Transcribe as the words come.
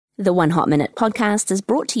The One Hot Minute podcast is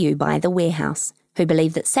brought to you by The Warehouse, who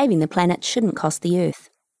believe that saving the planet shouldn't cost the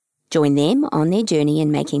Earth. Join them on their journey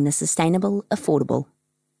in making the sustainable affordable.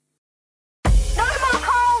 No more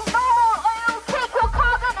coal, no more oil, keep your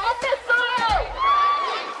carbon in the soil!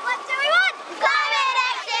 What do we want? Climate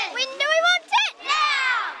action! When do we want it?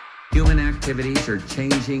 Now! Human activities are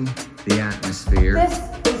changing the atmosphere. This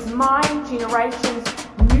is my generation's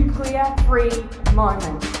nuclear-free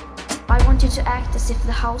moment. I wanted to act as if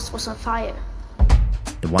the house was on fire.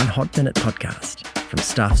 The One Hot Minute podcast from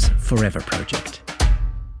Stuff's Forever Project.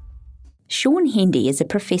 Shaun Hendy is a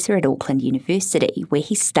professor at Auckland University where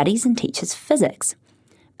he studies and teaches physics.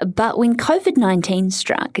 But when COVID-19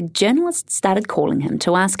 struck, journalists started calling him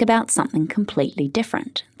to ask about something completely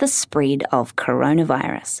different, the spread of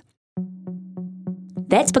coronavirus.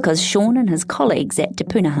 That's because Shaun and his colleagues at Te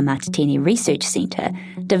Pūnaha Research Centre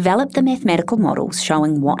developed the mathematical models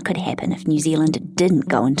showing what could happen if New Zealand didn't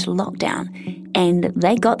go into lockdown, and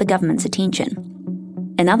they got the government's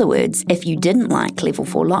attention. In other words, if you didn't like Level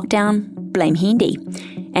 4 lockdown, blame Hendy.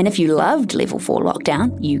 And if you loved Level 4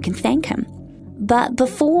 lockdown, you can thank him. But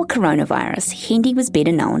before coronavirus, Hendy was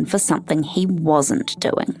better known for something he wasn't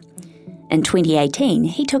doing. In 2018,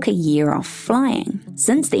 he took a year off flying.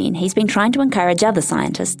 Since then, he's been trying to encourage other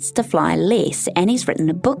scientists to fly less, and he's written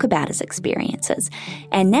a book about his experiences.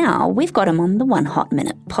 And now we've got him on the One Hot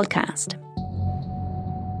Minute podcast.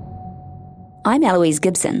 I'm Eloise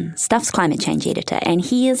Gibson, Stuff's climate change editor, and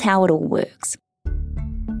here's how it all works.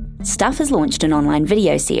 Stuff has launched an online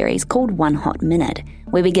video series called One Hot Minute,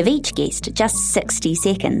 where we give each guest just 60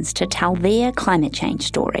 seconds to tell their climate change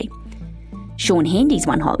story. Shaun Hendy's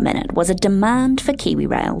One Hot Minute was a demand for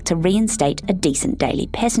KiwiRail to reinstate a decent daily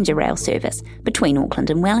passenger rail service between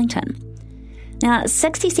Auckland and Wellington. Now,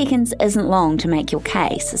 60 seconds isn't long to make your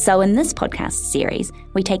case, so in this podcast series,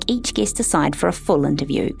 we take each guest aside for a full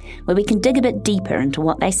interview, where we can dig a bit deeper into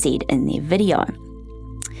what they said in their video.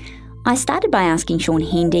 I started by asking Shaun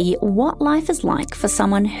Hendy what life is like for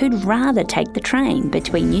someone who'd rather take the train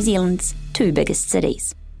between New Zealand's two biggest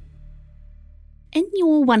cities. In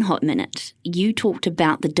your One Hot Minute, you talked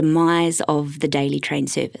about the demise of the daily train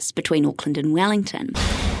service between Auckland and Wellington.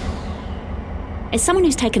 As someone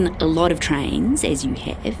who's taken a lot of trains, as you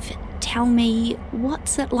have, tell me,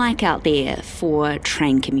 what's it like out there for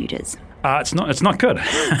train commuters? It's not good.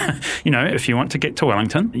 If you want to get to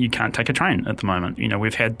Wellington, you can't take a train at the moment.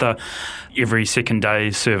 We've had the every second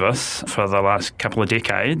day service for the last couple of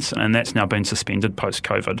decades, and that's now been suspended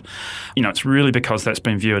post-COVID. It's really because that's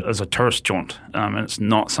been viewed as a tourist jaunt, and it's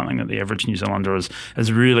not something that the average New Zealander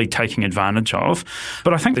is really taking advantage of.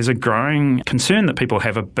 But I think there's a growing concern that people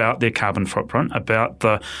have about their carbon footprint, about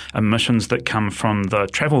the emissions that come from the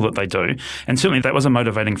travel that they do, and certainly that was a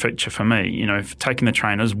motivating feature for me. Taking the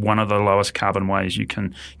train is one of the lowest carbon ways you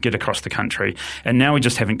can get across the country. And now we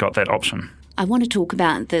just haven't got that option. I want to talk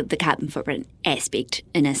about the carbon footprint aspect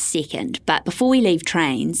in a second, but before we leave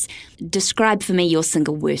trains, describe for me your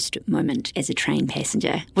single worst moment as a train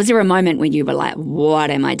passenger. Was there a moment when you were like,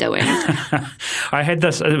 what am I doing? I had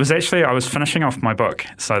this, it was actually, I was finishing off my book.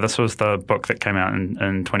 So this was the book that came out in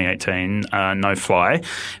 2018, No Fly,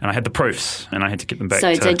 and I had the proofs and I had to get them back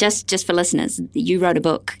So just for listeners, you wrote a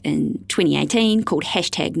book in 2018 called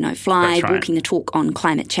 #NoFly, That's right. Walking the Talk on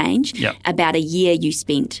Climate Change, Yep. About a year you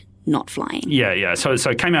spent not flying. Yeah. So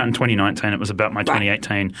it came out in 2019. It was about my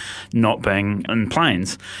 2018 not being in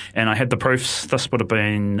planes. And I had the proofs. This would have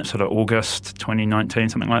been sort of August 2019,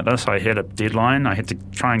 something like this. I had a deadline. I had to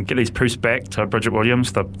try and get these proofs back to Bridget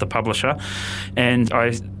Williams, the publisher. And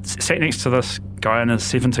I sat next to this guy in his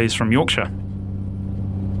 70s from Yorkshire.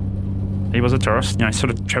 He was a tourist,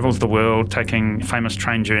 sort of travels the world taking famous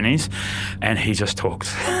train journeys, and he just talked.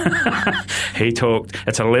 He talked.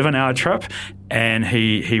 It's an 11-hour trip, and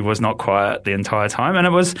he was not quiet the entire time. And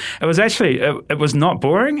it was actually it was not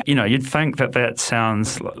boring. You'd think that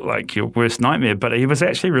sounds like your worst nightmare, but he was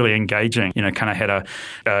actually really engaging. Kind of had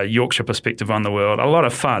a Yorkshire perspective on the world. A lot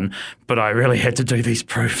of fun, but I really had to do these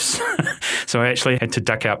proofs. So I actually had to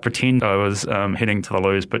duck out, pretend I was heading to the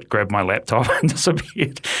loos, but grab my laptop and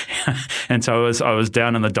disappeared. And so I was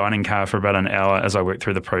down in the dining car for about an hour as I worked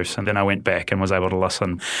through the proofs, and then I went back and was able to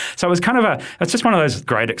listen. So it was it's just one of those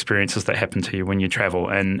great experiences that happen to you when you travel,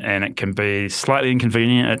 and it can be slightly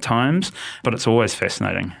inconvenient at times, but it's always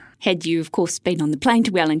fascinating. Had you, of course, been on the plane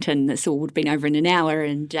to Wellington, this all would have been over in an hour.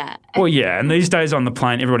 And Well, yeah, and these days on the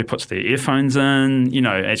plane, everybody puts their earphones in.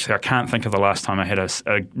 Actually, I can't think of the last time I had a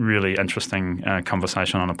really interesting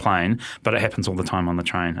conversation on a plane, but it happens all the time on the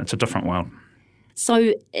train. It's a different world.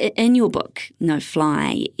 So in your book, No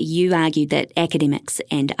Fly, you argue that academics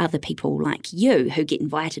and other people like you who get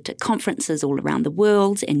invited to conferences all around the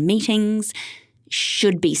world and meetings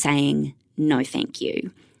should be saying no thank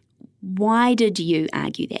you. Why did you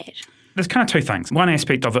argue that? There's kind of two things. One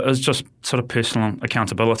aspect of it is just sort of personal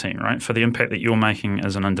accountability, right, for the impact that you're making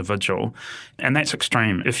as an individual. And that's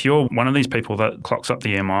extreme. If you're one of these people that clocks up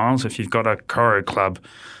the air miles, if you've got a chiro club,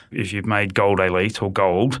 if you've made gold elite or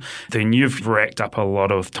gold, then you've racked up a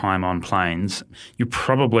lot of time on planes. You're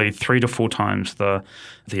probably 3 to 4 times the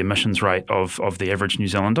emissions rate of the average New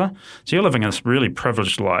Zealander. So you're living this really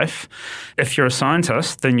privileged life. If you're a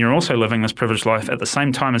scientist, then you're also living this privileged life at the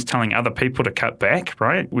same time as telling other people to cut back,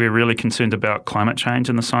 right? We're really concerned about climate change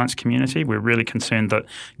in the science community. We're really concerned that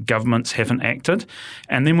governments haven't acted,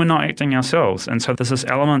 and then we're not acting ourselves. And so there's this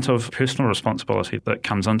element of personal responsibility that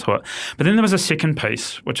comes into it. But then there was a second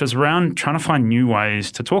piece, which is around trying to find new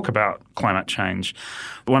ways to talk about climate change.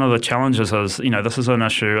 One of the challenges is, this is an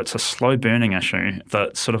issue, it's a slow-burning issue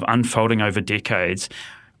that's sort of unfolding over decades.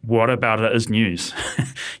 What about it is news?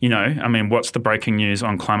 What's the breaking news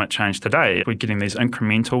on climate change today? We're getting these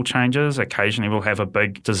incremental changes. Occasionally we'll have a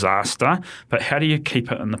big disaster. But how do you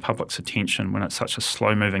keep it in the public's attention when it's such a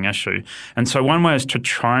slow-moving issue? And so one way is to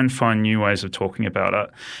try and find new ways of talking about it.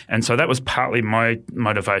 And so that was partly my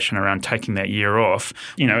motivation around taking that year off.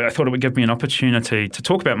 I thought it would give me an opportunity to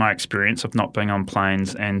talk about my experience of not being on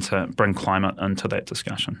planes and to bring climate into that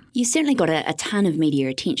discussion. You certainly got a ton of media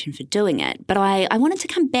attention for doing it, but I wanted to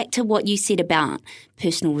come back to what you said about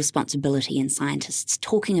personal responsibility and scientists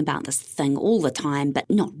talking about this thing all the time but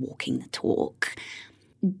not walking the talk.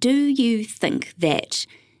 Do you think that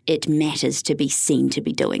it matters to be seen to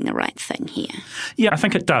be doing the right thing here? Yeah, I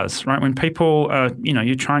think it does, right? When people are,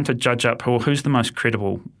 you're trying to judge up, well, who's the most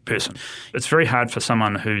credible person? It's very hard for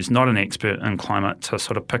someone who's not an expert in climate to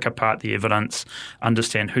sort of pick apart the evidence,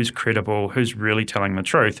 understand who's credible, who's really telling the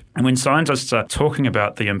truth. And when scientists are talking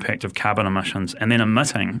about the impact of carbon emissions and then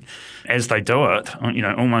emitting as they do it,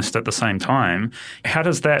 almost at the same time, how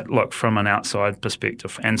does that look from an outside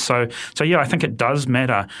perspective? And so yeah, I think it does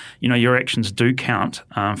matter. Your actions do count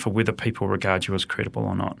for whether people regard you as credible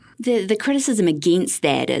or not. The criticism against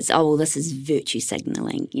that is, this is virtue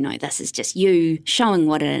signalling. This is just you showing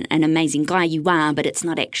what an amazing guy you are, but it's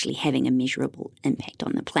not actually having a measurable impact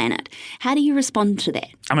on the planet. How do you respond to that?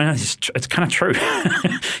 It's kind of true.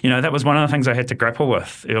 That was one of the things I had to grapple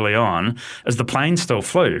with early on, is the plane still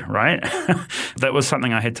flew, right? That was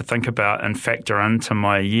something I had to think about and factor into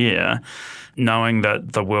my year, knowing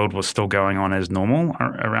that the world was still going on as normal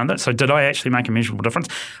around it. So did I actually make a measurable difference?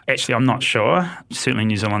 Actually, I'm not sure. Certainly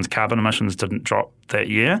New Zealand's carbon emissions didn't drop that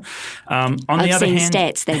year. I've seen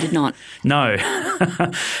stats, they did not. No.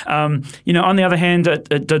 On the other hand,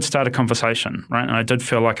 it did start a conversation, right? And I did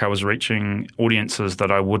feel like I was reaching audiences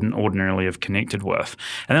that I wouldn't ordinarily have connected with.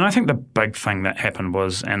 And then I think the big thing that happened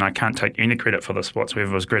was, and I can't take any credit for this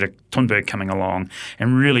whatsoever, was Greta Thunberg coming along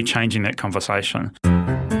and really changing that conversation.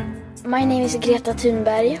 My name is Greta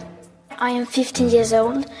Thunberg. I am 15 years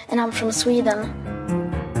old and I'm from Sweden.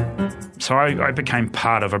 So I became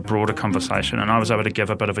part of a broader conversation, and I was able to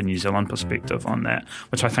give a bit of a New Zealand perspective on that,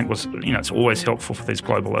 which I think was, it's always helpful for these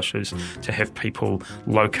global issues to have people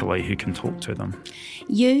locally who can talk to them.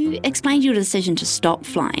 You explained your decision to stop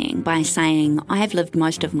flying by saying, I have lived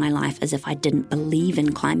most of my life as if I didn't believe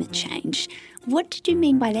in climate change. What did you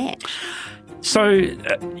mean by that? So,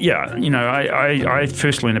 I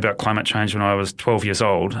first learned about climate change when I was 12 years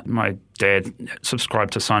old. My dad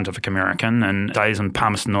subscribed to Scientific American, and days in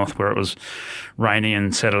Palmerston North where it was rainy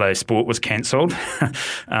and Saturday sport was cancelled,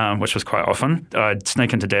 which was quite often. I'd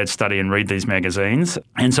sneak into Dad's study and read these magazines.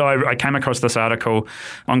 And so I came across this article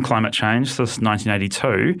on climate change, this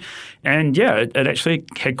 1982, and it actually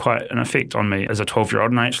had quite an effect on me as a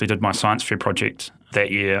 12-year-old, and I actually did my science fair project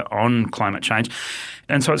that year on climate change.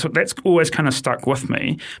 And so that's always kind of stuck with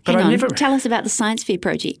me. But Tell us about the science fair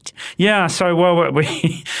project. Yeah, so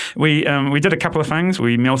we did a couple of things.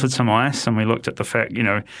 We melted some ice, and we looked at the fact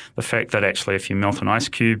that actually if you melt an ice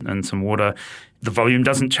cube in some water, the volume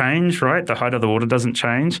doesn't change, right? The height of the water doesn't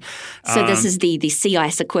change. So this is the sea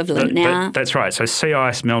ice equivalent now? That's right. So sea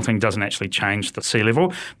ice melting doesn't actually change the sea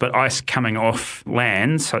level, but ice coming off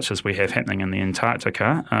land, such as we have happening in the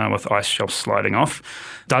Antarctica, with ice shelves sliding off,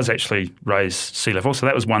 does actually raise sea level. So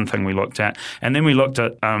that was one thing we looked at. And then we looked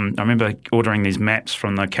at, I remember ordering these maps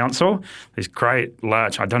from the council, these great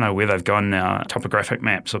large, I don't know where they've gone now, topographic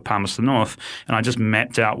maps of Palmerston North, and I just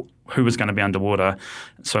mapped out who was going to be underwater.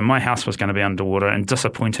 So my house was going to be underwater, and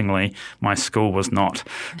disappointingly, my school was not.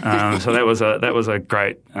 So that was a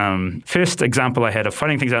great first example I had of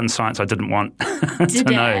finding things out in science I didn't want to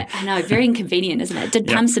know. I know, very inconvenient, isn't it? Did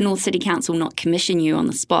Palmerston North City Council not commission you on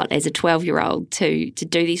the spot as a 12-year-old to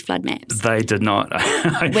do these flood maps? They did not.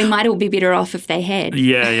 We might all be better off if they had.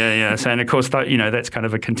 Yeah. So, and of course, that's kind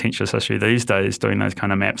of a contentious issue these days, doing those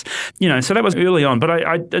kind of maps. So that was early on, but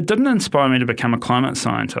it didn't inspire me to become a climate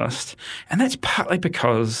scientist. And that's partly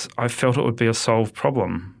because I felt it would be a solved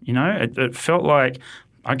problem. It felt like,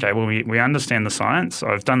 okay, well, we understand the science.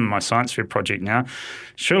 I've done my science fair project now.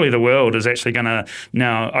 Surely the world is actually going to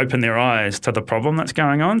now open their eyes to the problem that's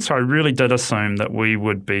going on. So I really did assume that we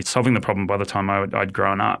would be solving the problem by the time I'd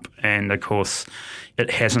grown up. And, of course,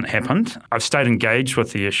 it hasn't happened. I've stayed engaged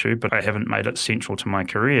with the issue, but I haven't made it central to my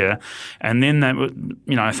career. And then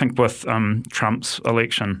I think with Trump's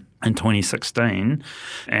election in 2016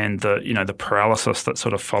 and the paralysis that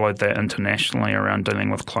sort of followed that internationally around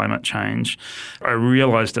dealing with climate change, I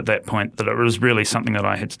realised at that point that it was really something that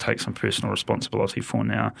I had to take some personal responsibility for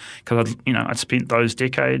now, because I'd spent those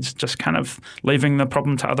decades just kind of leaving the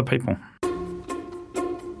problem to other people.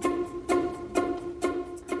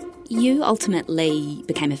 You ultimately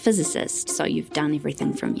became a physicist, so you've done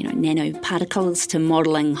everything from nanoparticles to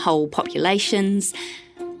modelling whole populations.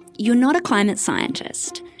 You're not a climate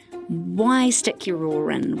scientist. Why stick your oar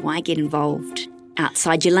in? Why get involved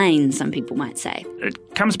outside your lane, some people might say?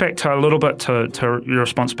 It comes back to a little bit to your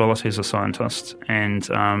responsibility as a scientist. And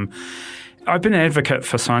I've been an advocate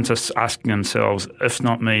for scientists asking themselves, if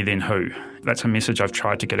not me, then who? That's a message I've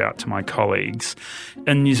tried to get out to my colleagues.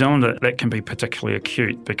 In New Zealand, that can be particularly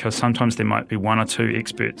acute because sometimes there might be one or two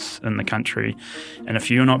experts in the country, and if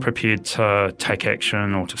you're not prepared to take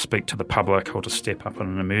action or to speak to the public or to step up in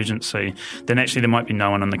an emergency, then actually there might be no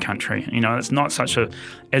one in the country. It's not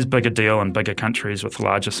as big a deal in bigger countries with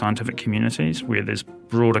larger scientific communities where there's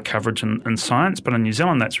broader coverage in science, but in New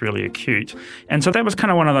Zealand that's really acute. And so that was kind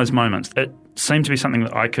of one of those moments. It seemed to be something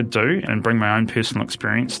that I could do and bring my own personal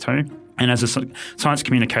experience to. And as a science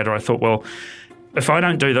communicator, I thought, well, if I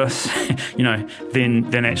don't do this,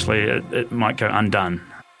 then actually it might go undone.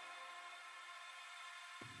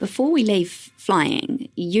 Before we leave flying,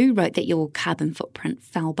 you wrote that your carbon footprint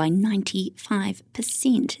fell by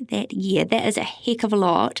 95% that year. That is a heck of a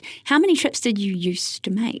lot. How many trips did you used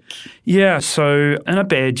to make? Yeah, so in a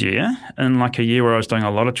bad year, in like a year where I was doing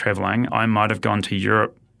a lot of travelling, I might have gone to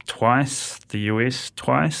Europe twice, the US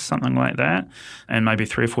twice, something like that, and maybe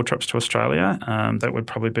 3 or 4 trips to Australia. That would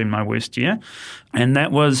probably be my worst year. And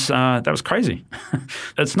that was crazy.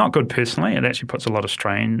 It's not good personally. It actually puts a lot of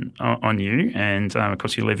strain on you. And, of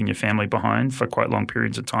course, you're leaving your family behind for quite long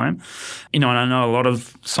periods of time. And I know a lot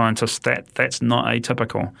of scientists that's not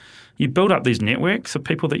atypical. You build up these networks of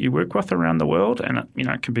people that you work with around the world, and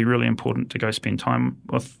it can be really important to go spend time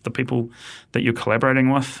with the people that you're collaborating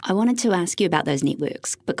with. I wanted to ask you about those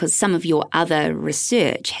networks because some of your other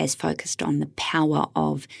research has focused on the power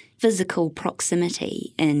of physical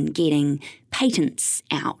proximity in getting patents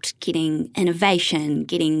out, getting innovation,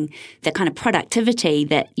 getting the kind of productivity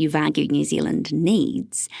that you've argued New Zealand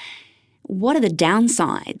needs. What are the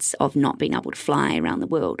downsides of not being able to fly around the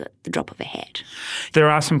world at the drop of a hat? There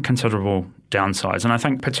are some considerable downsides, and I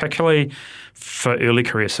think particularly for early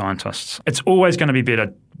career scientists, it's always going to be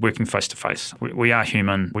better working face-to-face. We are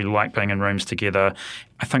human. We like being in rooms together.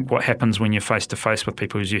 I think what happens when you're face-to-face with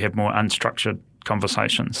people is you have more unstructured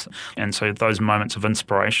conversations, and so those moments of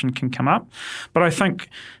inspiration can come up. But I think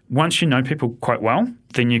once you know people quite well,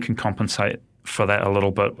 then you can compensate for that a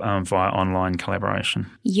little bit via online collaboration.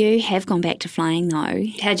 You have gone back to flying though.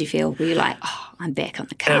 How'd you feel? Were you like, I'm back on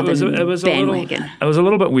the carbon bandwagon? It was a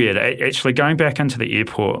little bit weird. Actually, going back into the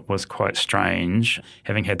airport was quite strange,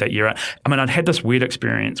 having had that year. I mean, I'd had this weird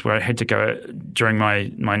experience where I had to go during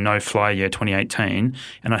my no-fly year 2018,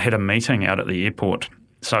 and I had a meeting out at the airport.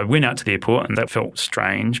 So I went out to the airport, and that felt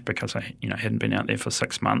strange because I hadn't been out there for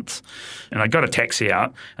 6 months. And I got a taxi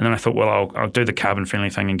out, and then I thought, well, I'll do the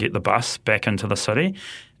carbon-friendly thing and get the bus back into the city.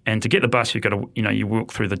 And to get the bus, you've got to, you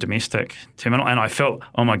walk through the domestic terminal. And I felt,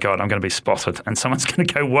 oh my God, I'm going to be spotted. And someone's going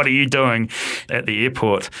to go, what are you doing at the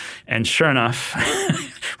airport? And sure enough,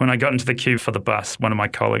 when I got into the queue for the bus, one of my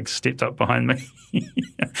colleagues stepped up behind me.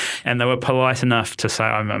 And they were polite enough to say,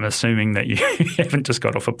 I'm assuming that you haven't just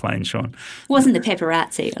got off a plane, Shaun. Wasn't the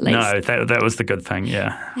paparazzi, at least? No, that was the good thing,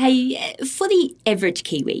 yeah. Hey, for the average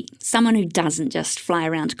Kiwi, someone who doesn't just fly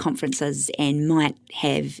around to conferences and might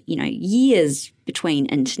have, years between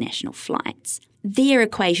international flights, their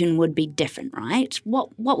equation would be different, right?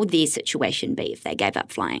 What would their situation be if they gave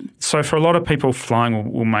up flying? So for a lot of people,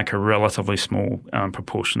 flying will make a relatively small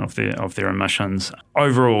proportion of their emissions.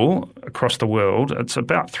 Overall, across the world, it's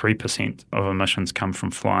about 3% of emissions come from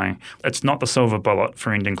flying. It's not the silver bullet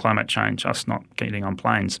for ending climate change, us not getting on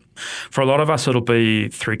planes. For a lot of us, it'll be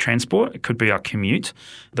through transport. It could be our commute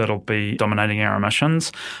that'll be dominating our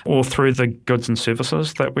emissions, or through the goods and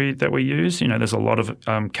services that we use. There's a lot of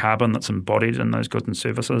carbon that's embodied in those goods and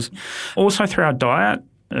services. Also through our diet.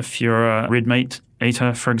 If you're a red meat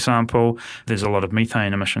eater, for example, there's a lot of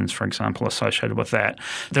methane emissions, for example, associated with that.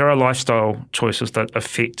 There are lifestyle choices that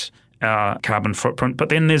affect our carbon footprint, but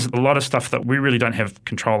then there's a lot of stuff that we really don't have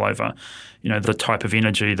control over. The type of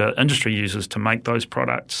energy that industry uses to make those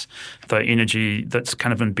products, the energy that's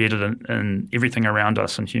kind of embedded in everything around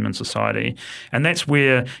us in human society. And that's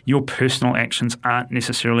where your personal actions aren't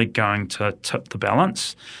necessarily going to tip the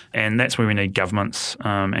balance. And that's where we need governments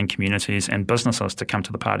and communities and businesses to come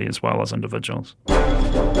to the party as well as individuals.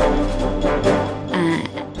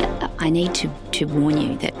 I need to warn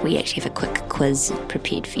you that we actually have a quick quiz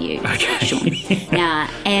prepared for you, okay. Shaun. Now,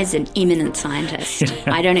 as an eminent scientist,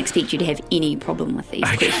 I don't expect you to have any problem with these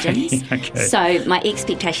questions. Okay. So my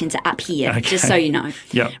expectations are up here, just so you know.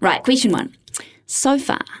 Yep. Right, question 1. So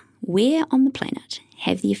far, where on the planet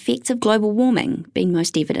have the effects of global warming been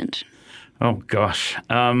most evident? Oh, gosh.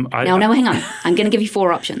 No, hang on. I'm going to give you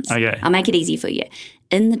 4 options. Okay. I'll make it easy for you.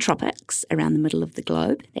 In the tropics, around the middle of the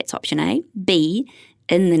globe, that's option A. B,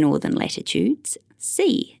 in the northern latitudes,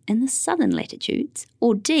 C, in the southern latitudes,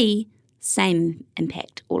 or D, same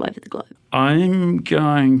impact all over the globe? I'm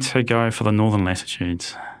going to go for the northern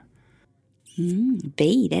latitudes.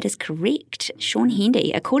 B, that is correct. Shaun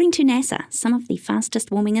Hendy, according to NASA, some of the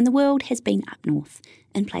fastest warming in the world has been up north,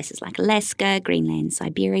 in places like Alaska, Greenland,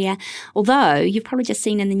 Siberia, although you've probably just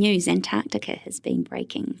seen in the news Antarctica has been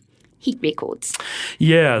breaking heat records.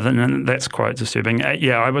 Yeah, that's quite disturbing.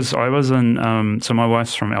 I was in. So my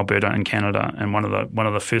wife's from Alberta in Canada, and one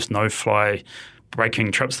of the first no-fly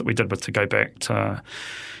breaking trips that we did was to go back to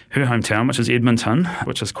her hometown, which is Edmonton,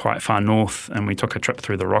 which is quite far north, and we took a trip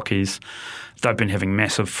through the Rockies. They've been having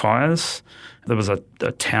massive fires. There was a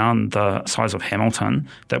town the size of Hamilton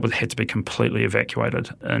that had to be completely evacuated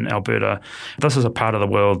in Alberta. This is a part of the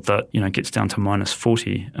world that gets down to minus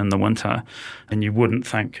 40 in the winter, and you wouldn't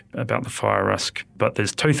think about the fire risk. But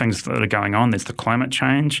there's 2 things that are going on. There's the climate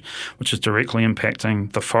change, which is directly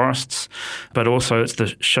impacting the forests, but also it's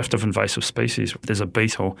the shift of invasive species. There's a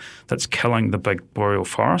beetle that's killing the big boreal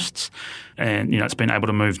forests, and it's been able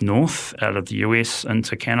to move north out of the US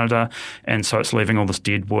into Canada, and so it's leaving all this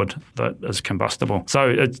dead wood that is combustible. So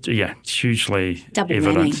it's hugely double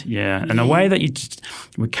evident. whammy. Yeah, in a way that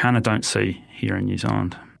we kind of don't see here in New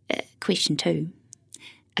Zealand. Question 2.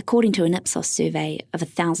 According to an Ipsos survey of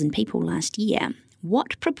 1,000 people last year,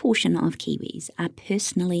 what proportion of Kiwis are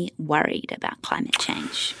personally worried about climate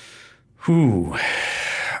change?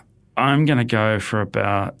 I'm going to go for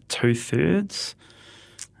about 2/3.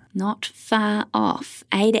 Not far off.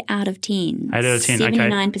 8 out of 10. 8 out of 10,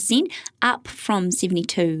 79%, up from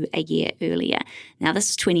 72 a year earlier. Now, this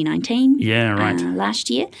is 2019. Yeah, right. Last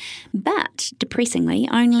year. But, depressingly,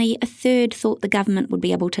 only 1/3 thought the government would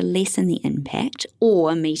be able to lessen the impact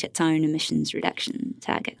or meet its own emissions reduction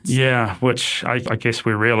targets. Yeah, which I guess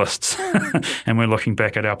we're realists and we're looking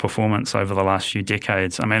back at our performance over the last few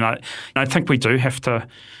decades. I mean, I think we do have to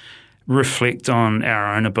reflect on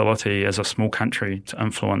our own ability as a small country to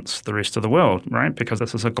influence the rest of the world, right? Because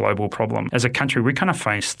this is a global problem. As a country, we kind of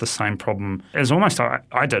face the same problem as almost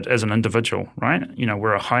I did as an individual, right?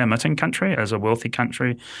 We're a high-emitting country, as a wealthy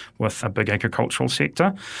country with a big agricultural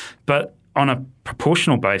sector. But on a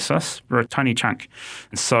proportional basis, we're a tiny chunk.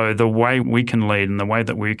 And so the way we can lead and the way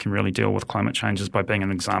that we can really deal with climate change is by being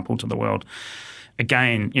an example to the world.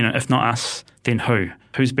 Again, if not us, then who?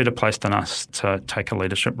 Who's better placed than us to take a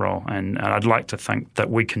leadership role? And I'd like to think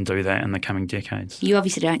that we can do that in the coming decades. You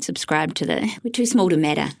obviously don't subscribe to we're too small to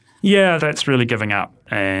matter. Yeah, that's really giving up.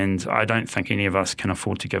 And I don't think any of us can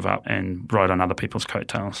afford to give up and ride on other people's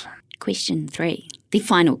coattails. Question 3, the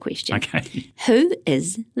final question. Okay. Who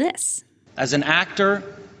is this? As an actor,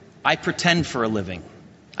 I pretend for a living.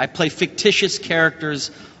 I play fictitious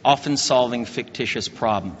characters, often solving fictitious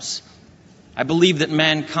problems. I believe that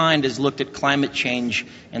mankind has looked at climate change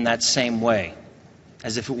in that same way,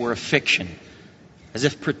 as if it were a fiction, as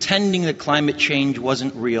if pretending that climate change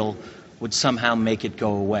wasn't real would somehow make it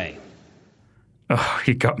go away. Oh,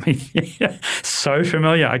 you got me. So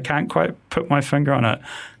familiar. I can't quite put my finger on it.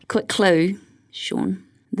 Quick clue, Shaun.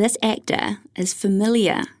 This actor is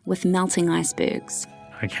familiar with melting icebergs.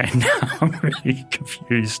 Okay, now I'm really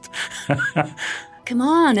confused. Come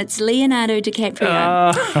on, it's Leonardo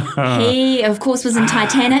DiCaprio. He, of course, was in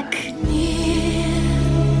Titanic,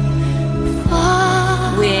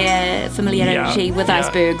 where familiarity with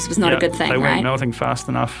icebergs was not a good thing, they weren't right? melting fast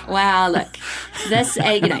enough. Well, look, this,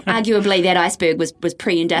 arguably that iceberg was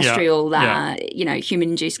pre-industrial, Yeah.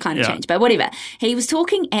 human-induced climate Yeah. change. But whatever. He was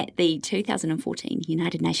talking at the 2014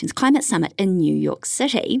 United Nations Climate Summit in New York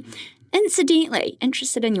City. Incidentally,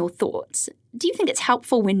 interested in your thoughts, do you think it's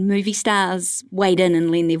helpful when movie stars wade in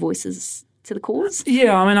and lend their voices to the cause?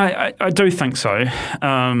 Yeah, I mean, I do think so.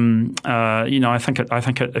 I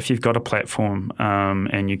think if you've got a platform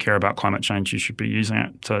and you care about climate change, you should be using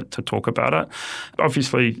it to talk about it.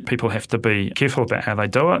 Obviously, people have to be careful about how they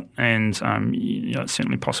do it, and it's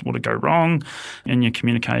certainly possible to go wrong in your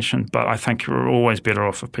communication. But I think you're always better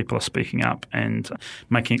off if people are speaking up and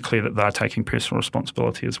making it clear that they're taking personal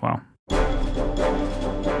responsibility as well.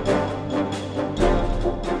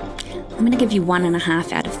 I'm going to give you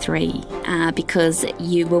 1.5 out of 3 because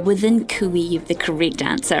you were within cooey of the correct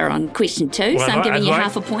answer on question 2, so I'm giving you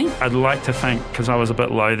half a point. I'd like to think, because I was a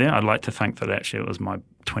bit low there, I'd like to think that actually it was my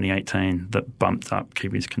 2018 that bumped up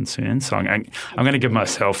Kiwi's concerns. So I'm going to give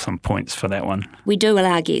myself some points for that one. We do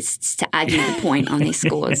allow guests to argue the point on their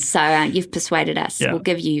scores, so you've persuaded us. Yeah. We'll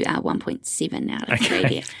give you 1.7 out of 3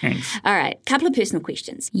 there. Thanks. All right, couple of personal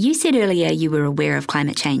questions. You said earlier you were aware of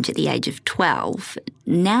climate change at the age of 12.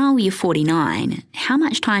 Now you're 49. How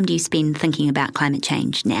much time do you spend thinking about climate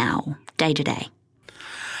change now, day to day?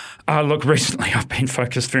 Look, recently I've been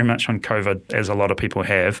focused very much on COVID, as a lot of people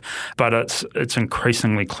have, but it's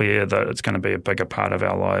increasingly clear that it's going to be a bigger part of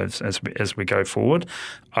our lives as we go forward.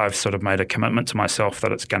 I've sort of made a commitment to myself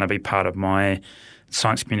that it's going to be part of my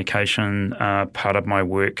science communication, part of my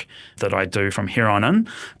work that I do from here on in.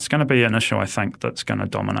 It's going to be an issue, I think, that's going to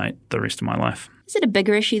dominate the rest of my life. Is it a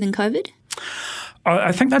bigger issue than COVID?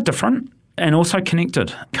 I think they're different and also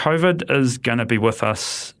connected. COVID is going to be with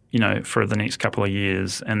us for the next couple of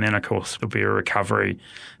years. And then, of course, there'll be a recovery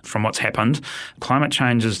from what's happened. Climate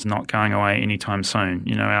change is not going away anytime soon.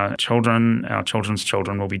 Our children, our children's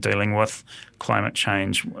children will be dealing with climate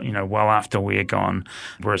change, well after we're gone.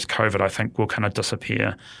 Whereas COVID, I think, will kind of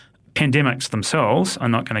disappear. Pandemics themselves are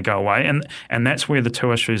not going to go away, and that's where the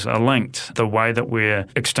two issues are linked. The way that we're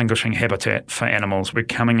extinguishing habitat for animals, we're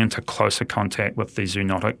coming into closer contact with these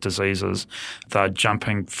zoonotic diseases. They're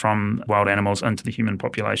jumping from wild animals into the human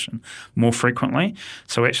population more frequently.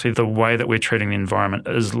 So actually the way that we're treating the environment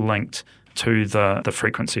is linked to the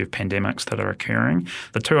frequency of pandemics that are occurring.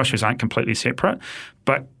 The two issues aren't completely separate,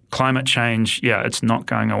 but climate change, it's not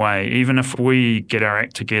going away. Even if we get our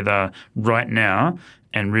act together right now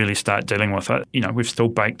and really start dealing with it, we've still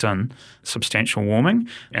baked in substantial warming,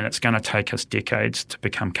 and it's going to take us decades to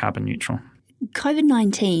become carbon neutral.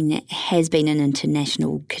 COVID-19 has been an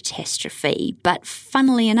international catastrophe, but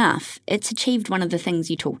funnily enough, it's achieved one of the things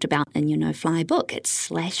you talked about in your No-Fly book. It's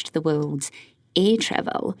slashed the world's air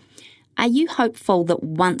travel. Are you hopeful that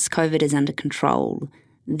once COVID is under control,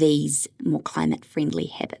 these more climate-friendly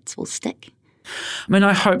habits will stick? I mean,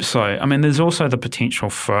 I hope so. I mean, there's also the potential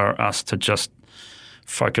for us to just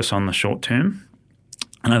focus on the short term,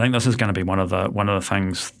 and I think this is going to be one of the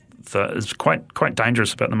things that is quite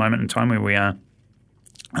dangerous about the moment in time where we are.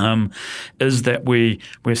 Is that we're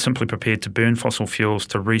simply prepared to burn fossil fuels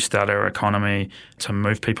to restart our economy, to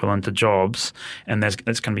move people into jobs, and that's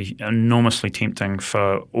going to be enormously tempting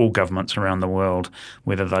for all governments around the world,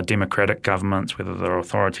 whether they're democratic governments, whether they're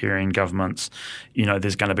authoritarian governments.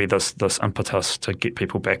 There's going to be this impetus to get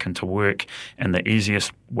people back into work, and the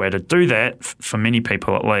easiest way to do that, for many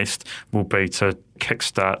people at least, will be to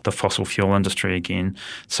kickstart the fossil fuel industry again.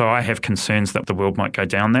 So I have concerns that the world might go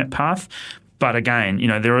down that path. But again,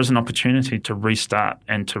 there is an opportunity to restart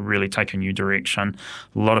and to really take a new direction.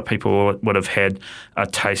 A lot of people would have had a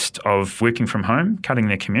taste of working from home, cutting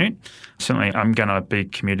their commute. Certainly, I'm going to be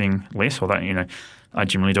commuting less, although, I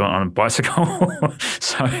generally do it on a bicycle,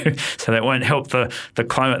 so that won't help the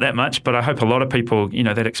climate that much. But I hope a lot of people,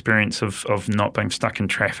 that experience of not being stuck in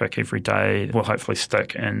traffic every day will hopefully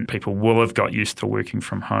stick, and people will have got used to working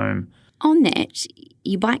from home. On that,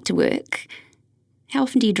 you bike to work. How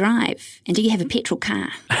often do you drive? And do you have a petrol car?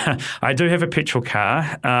 I do have a petrol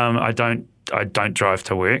car. I don't drive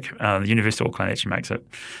to work. The University of Auckland actually makes it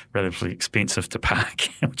relatively expensive to park,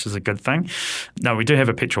 which is a good thing. No, we do have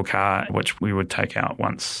a petrol car, which we would take out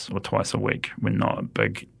once or twice a week. We're not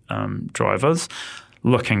big drivers.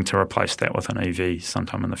 looking to replace that with an EV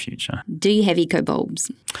sometime in the future. Do you have eco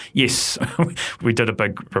bulbs? Yes, we did a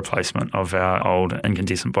big replacement of our old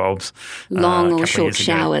incandescent bulbs. Long or short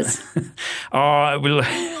showers?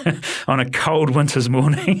 On a cold winter's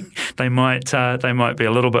morning, they might be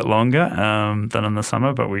a little bit longer than in the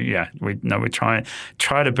summer. But we try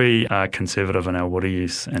to be conservative in our water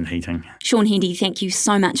use and heating. Shaun Hendy, thank you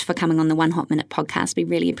so much for coming on the One Hot Minute podcast. We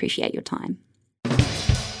really appreciate your time.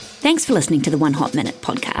 Thanks for listening to the One Hot Minute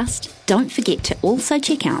podcast. Don't forget to also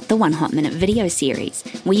check out the One Hot Minute video series,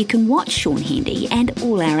 where you can watch Shaun Hendy and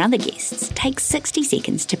all our other guests take 60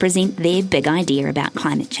 seconds to present their big idea about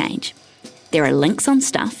climate change. There are links on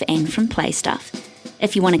Stuff and from Play Stuff.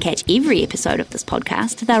 If you want to catch every episode of this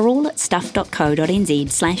podcast, they're all at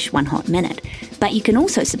stuff.co.nz/onehotminute. But you can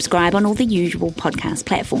also subscribe on all the usual podcast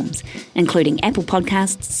platforms, including Apple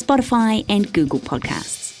Podcasts, Spotify and Google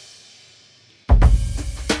Podcasts.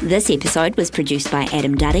 This episode was produced by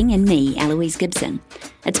Adam Dudding and me, Eloise Gibson.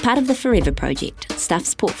 It's part of the Forever Project,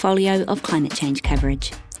 Stuff's portfolio of climate change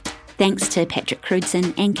coverage. Thanks to Patrick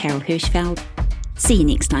Crudson and Carol Hirschfeld. See you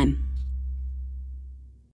next time.